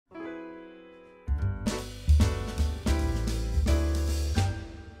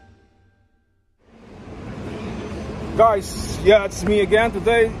Guys, yeah, it's me again.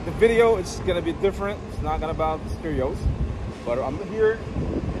 Today the video is gonna be different. It's not gonna about stereos, but I'm here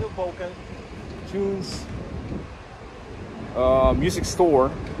in Hoboken Tunes music store,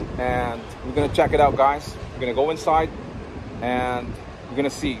 and we're gonna check it out, guys. We're gonna go inside and we're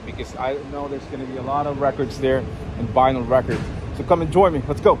gonna see, because I know there's gonna be a lot of records there and vinyl records. So come and join me.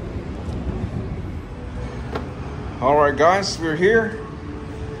 Let's go. All right, guys, we're here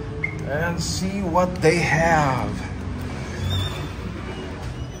and see what they have.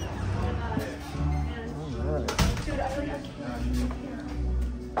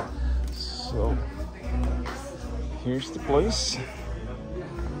 So here's the place.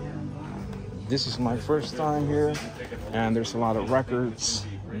 This is my first time here, and there's a lot of records,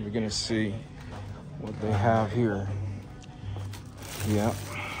 and we're gonna see what they have here. Yep,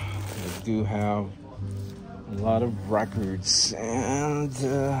 they do have a lot of records, and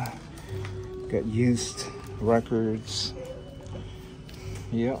got used records.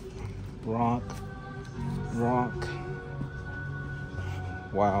 Yep, rock.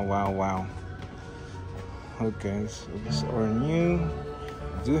 Wow. Okay, so these are new.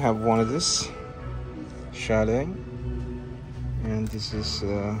 I do have one of this Sade, and this is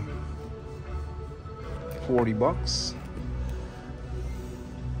 40 bucks.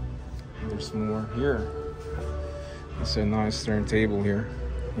 There's more here. It's a nice turntable here.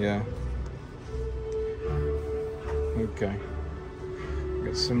 Yeah. Okay.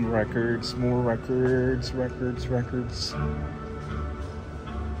 Got some records, more records.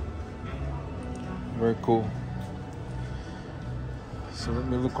 Very cool. So let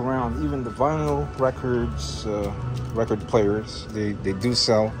me look around. Even the vinyl records, record players, they do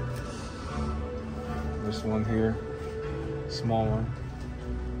sell. There's one here, small one.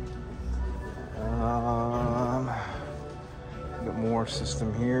 Got more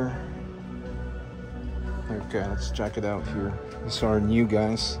system here. Okay, let's check it out here. These are new,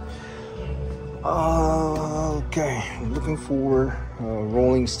 guys. Okay, I'm looking for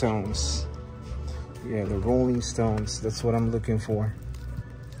Rolling Stones. Yeah, the Rolling Stones. That's what I'm looking for.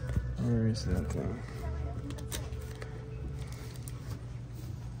 Where is that thing?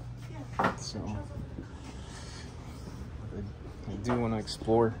 So I do want to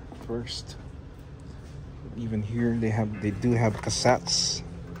explore first. Even here they do have cassettes.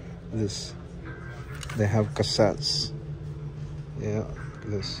 They have cassettes. Yeah, look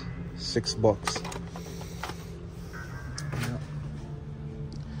at this. $6. Yeah.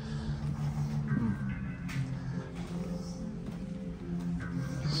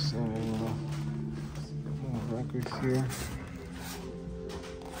 So more records here.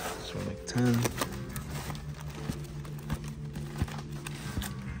 This one like 10.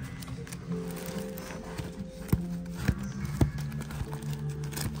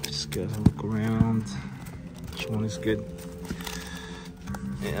 Just gotta look around. Which one is good?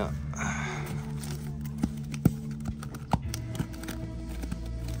 Yeah.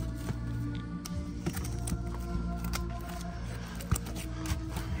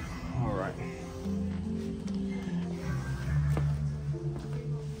 All right.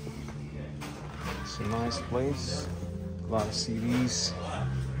 It's a nice place. A lot of CDs,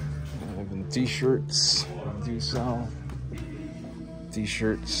 even t-shirts. I do sell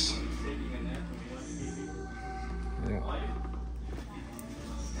t-shirts. Yeah.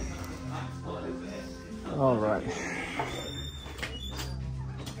 All right.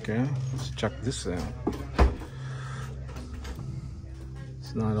 Okay, let's check this out.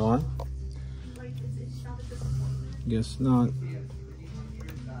 It's not on. Guess not.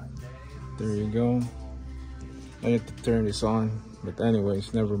 There you go. I need to turn this on, but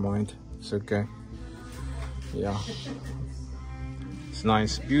anyways, never mind. It's okay. Yeah. It's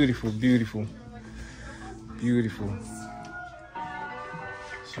nice, beautiful.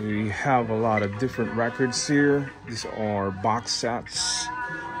 So we have a lot of different records here. These are box sets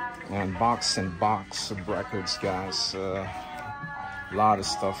and box of records, guys. A lot of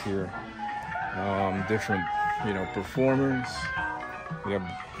stuff here. Different, performers. We have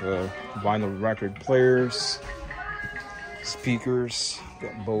vinyl record players, speakers.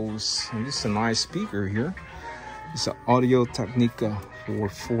 Got Bose, and this is a nice speaker here. It's an Audio Technica for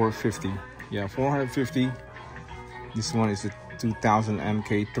 $450. Yeah, $450. This one is the 2000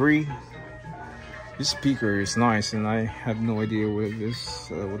 MK3. This speaker is nice, and I have no idea what it is,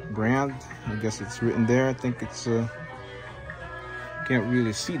 what brand. I guess it's written there. I think it's can't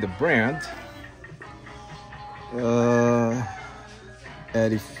really see the brand.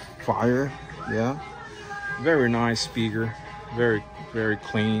 Eddie Fire. Yeah, very nice speaker, very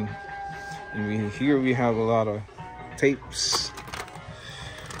clean. And here we have a lot of tapes.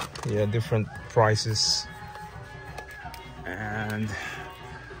 Yeah, different prices. and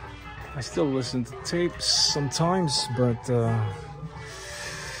I still listen to tapes sometimes, but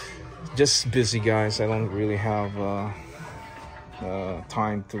just busy, guys. I don't really have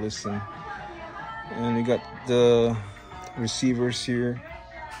time to listen. And we got the receivers here.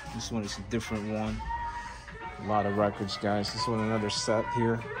 This one is a different one. A lot of records, guys. This one, another set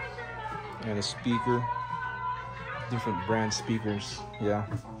here, and a speaker. Different brand speakers. Yeah.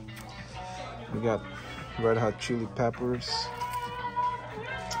 We got Red Hot Chili Peppers.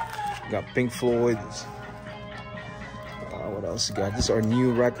 We got Pink Floyd. What else you got? These are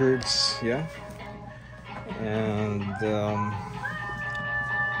new records. Yeah. And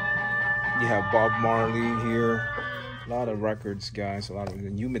you have Bob Marley here. A lot of records, guys. A lot of the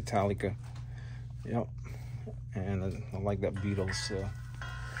new Metallica. Yep. And I like that Beatles.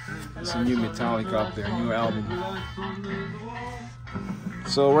 It's a new Metallica up there, new album.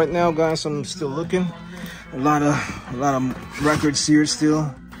 So right now, guys, I'm still looking. A lot of records here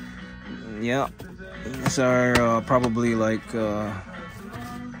still. Yeah, these are probably like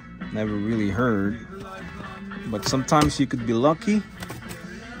never really heard, but sometimes you could be lucky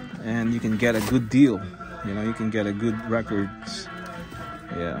and you can get a good deal. You know, you can get a good records.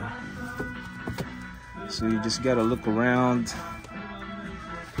 Yeah. So you just gotta look around.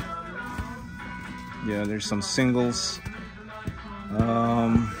 Yeah, there's some singles.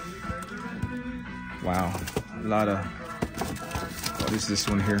 Wow, a lot of. What is this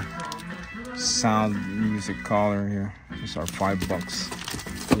one here? Sound music collar here. These are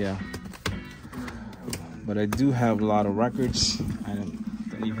 $5. Yeah. But I do have a lot of records. I don't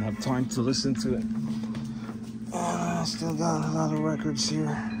even have time to listen to it. I still got a lot of records here.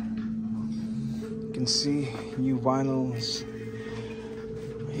 You can see new vinyls.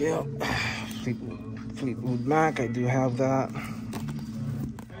 Yep. Fleetwood Mac, I do have that.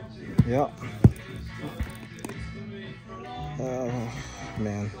 Yep.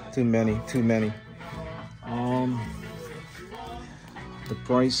 Man, too many. The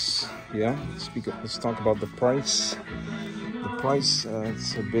price, yeah. Let's talk about the price. The price,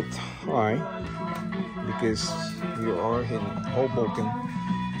 it's a bit high because we are in Hoboken.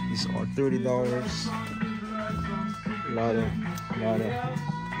 These are $30.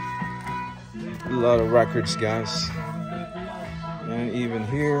 A lot of records, guys. And even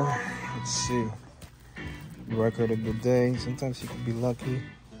here, let's see, record of the day. Sometimes you can be lucky,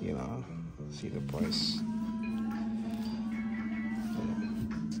 you know. See the price.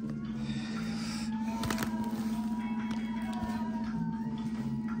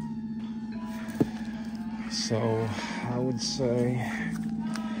 So I would say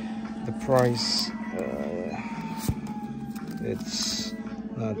the price, it's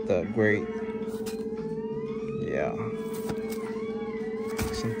not that great. Yeah.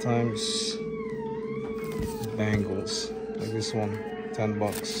 Sometimes bangles like this one, $10.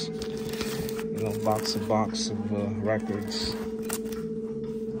 You know, box of records.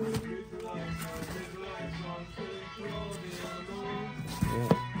 Yeah.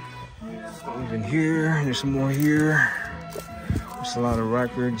 Even here, there's more here. There's a lot of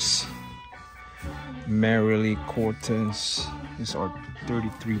records. Merrily Cortez. These are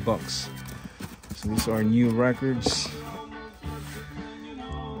 $33. So these are new records.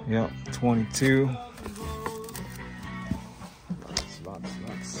 Yep, 22.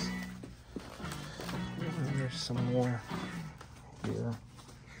 Lots. And there's some more here.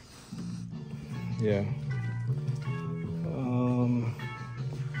 Yeah.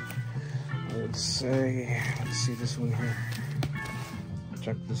 I would say, let's see this one here.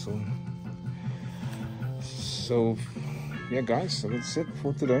 Check this one. So, yeah, guys. So that's it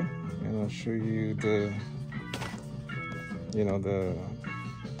for today, and I'll show you the, you know, the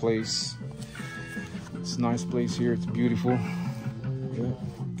place. It's a nice place here. It's beautiful. Yeah, you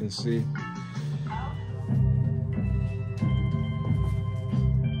can see.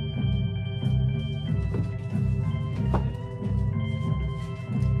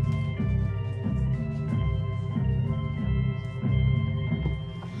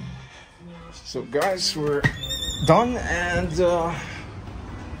 So guys, we're done, and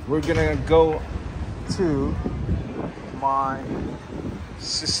we're gonna go to my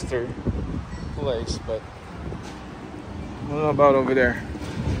sister place, but I don't know about over there.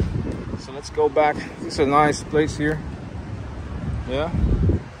 So let's go back. This is a nice place here. Yeah,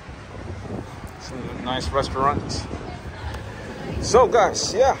 it's a nice restaurant. So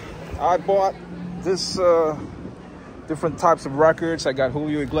guys, yeah, I bought this different types of records. I got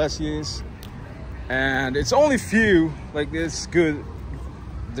Julio Iglesias, and it's only few. Like, it's good.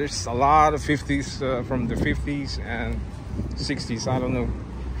 There's a lot of 50s from the 50s and 60s. I don't know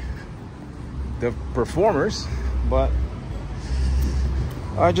the performers, but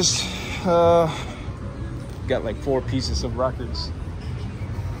I just got like 4 pieces of records.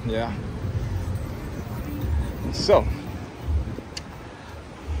 Yeah. So,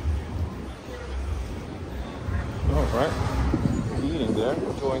 all right, eating there,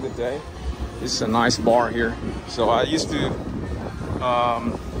 enjoying the day. This is a nice bar here. So I used to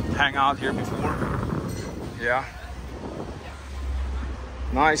hang out here before. Yeah.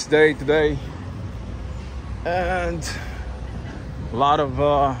 Nice day today. And a lot of,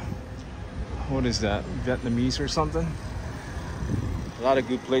 what is that? Vietnamese or something? A lot of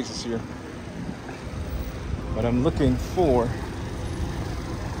good places here. But I'm looking for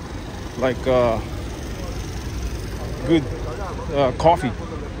like good coffee,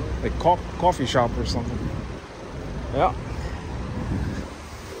 like coffee shop or something. Yeah.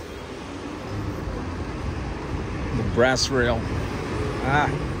 The brass rail.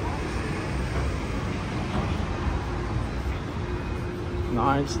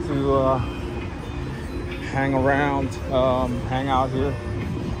 Nice to hang around, hang out here.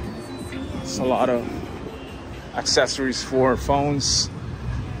 It's a lot of accessories for phones,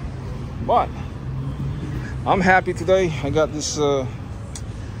 but I'm happy today. I got this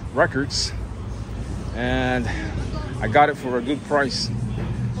records, and I got it for a good price.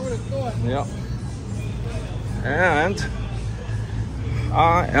 Yeah, and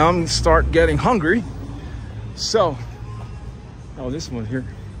I am start getting hungry. So, oh, this one here,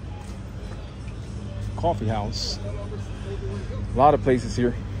 coffee house. A lot of places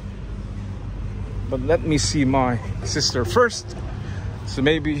here. But let me see my sister first. So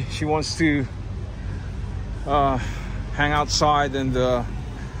maybe she wants to hang outside and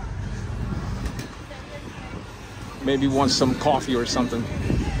maybe wants some coffee or something.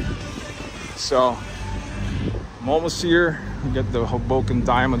 So I'm almost here. You get the Hoboken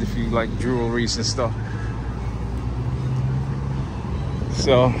diamond if you like jewelries and stuff.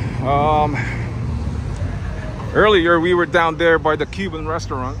 So earlier we were down there by the Cuban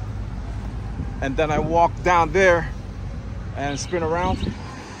restaurant. And then I walked down there and spin around.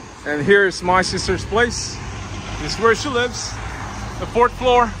 And here's my sister's place. This is where she lives. The 4th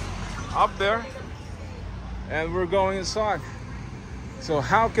floor up there. And we're going inside. So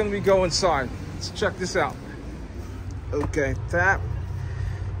how can we go inside? Let's check this out. Okay, tap.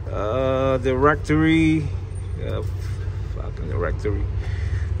 Directory. Fucking directory.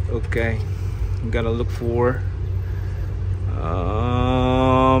 Okay. I'm gonna look for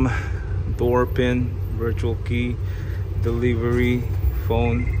door pin, virtual key, delivery,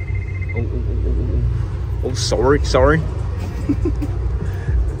 phone. Oh, sorry.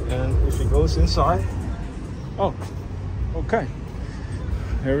 And if it goes inside, oh, okay,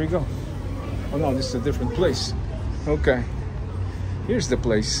 here we go. Oh no, this is a different place. Okay, here's the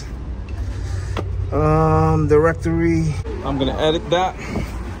place. Directory. I'm gonna edit that,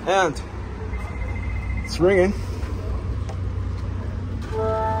 and it's ringing.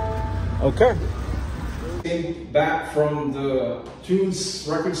 Okay. Came back from the Tunes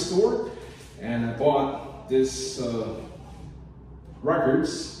record store, and I bought this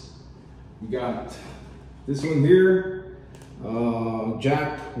records. We got this one here,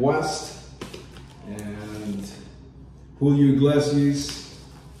 Jack West, and Julio Iglesias,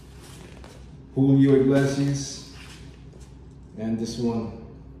 and this one,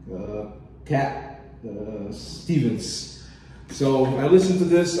 Cat Stevens. So I listened to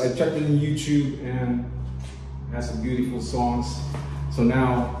this, I checked it on YouTube, and it has some beautiful songs. So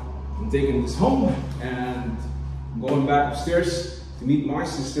now I'm taking this home and I'm going back upstairs to meet my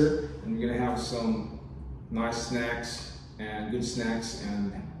sister, and we're gonna have some nice snacks and good snacks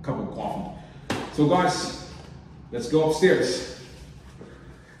and a cup of coffee. So guys, let's go upstairs.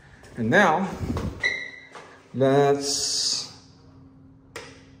 And now let's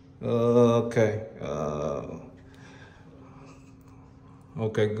okay,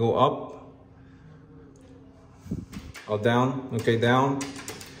 go up or down. Okay, down.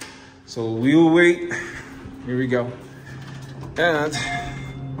 So we'll wait. Here we go. And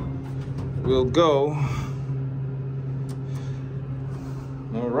we'll go.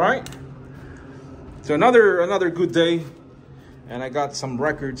 All right. So another good day. And I got some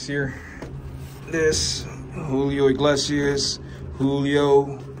records here. This Julio Iglesias,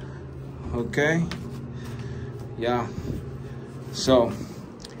 Julio. Okay. Yeah. So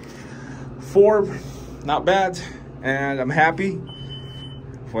 4, not bad, and I'm happy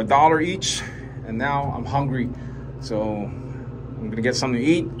for $1 each. And now I'm hungry, so I'm gonna get something to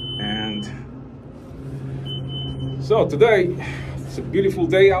eat. And so today it's a beautiful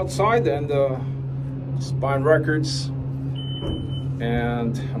day outside, and just buying records,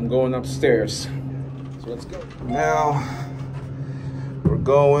 and I'm going upstairs. So let's go. Now we're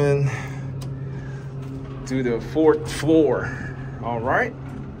going to the 4th floor. All right.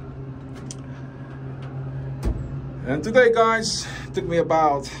 And today, guys, it took me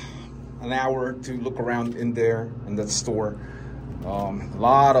about an hour to look around in there in that store. A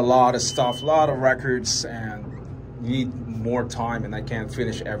lot of stuff, a lot of records, and need more time, and I can't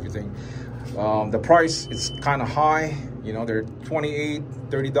finish everything. The price is kind of high. You know, they're $28,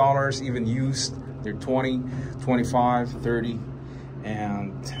 $30, even used. They're $20, $25, $30,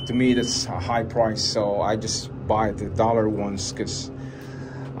 and to me that's a high price. So I just buy the dollar ones because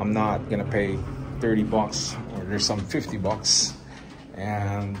I'm not gonna pay 30 bucks, or there's some 50 bucks.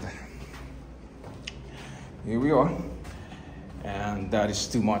 And here we are, and that is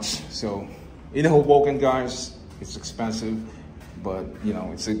too much. So in Hoboken, guys, it's expensive, but you know,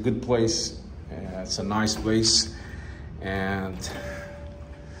 it's a good place. It's a nice place, and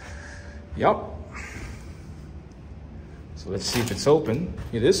yep. So let's see if it's open.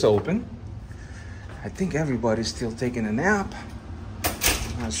 It is open. I think everybody's still taking a nap.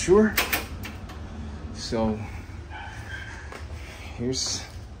 I'm not sure. So here's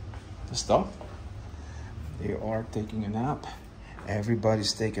the stuff. They are taking a nap.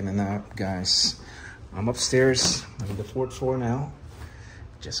 Everybody's taking a nap, guys. I'm upstairs. I'm on the 4th floor now.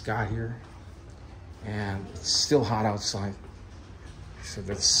 Just got here, and it's still hot outside. So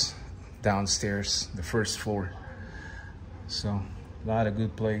that's downstairs, the 1st floor. So a lot of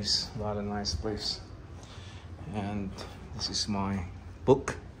good place, a lot of nice place. And this is my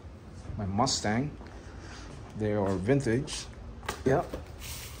book, my Mustang. They are vintage. Yep.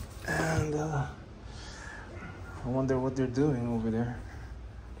 And I wonder what they're doing over there.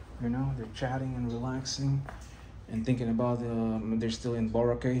 You know, they're chatting and relaxing and thinking about they're still in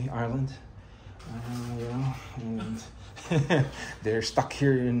Boracay Island. You know, and they're stuck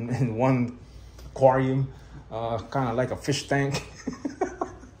here in one aquarium, kind of like a fish tank.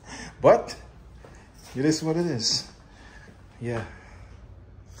 But it is what it is. Yeah.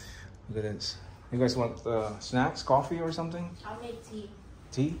 Look at this. You guys want snacks, coffee, or something? I'll make tea.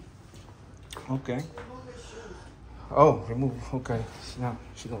 Tea? Okay. Oh, remove. Okay. No,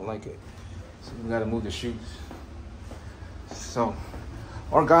 she don't like it. So we gotta move the shoes. So,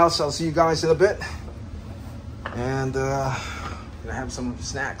 alright, guys. I'll see you guys in a bit, and gonna have some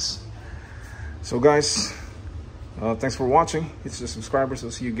snacks. So, guys, thanks for watching. Hit the subscribers.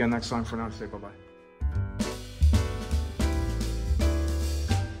 I'll see you again next time. For now, say bye bye.